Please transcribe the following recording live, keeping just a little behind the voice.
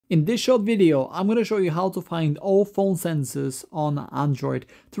In this short video, I'm going to show you how to find all phone sensors on Android.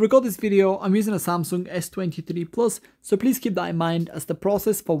 To record this video, I'm using a Samsung S23 Plus, so please keep that in mind as the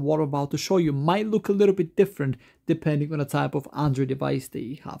process for what I'm about to show you might look a little bit different depending on the type of Android device that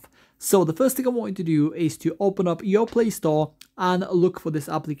you have. So the first thing I want you to do is to open up your Play Store and look for this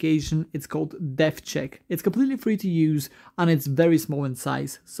application. It's called DefCheck. It's completely free to use and it's very small in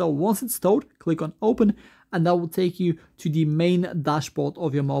size. So once installed, click on open and that will take you to the main dashboard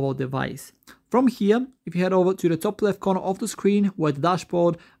of your mobile device. From here, if you head over to the top left corner of the screen where the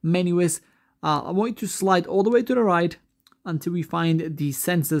dashboard menu is, I want you to slide all the way to the right until we find the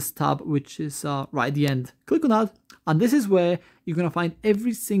sensors tab, which is right at the end. Click on that, and this is where you're going to find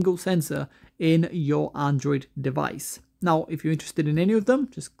every single sensor in your Android device. Now, if you're interested in any of them,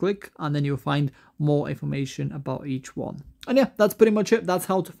 just click and then you'll find more information about each one. And yeah, that's pretty much it. That's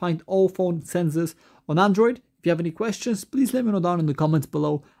how to find all phone sensors on Android. If you have any questions, please let me know down in the comments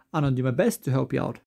below and I'll do my best to help you out.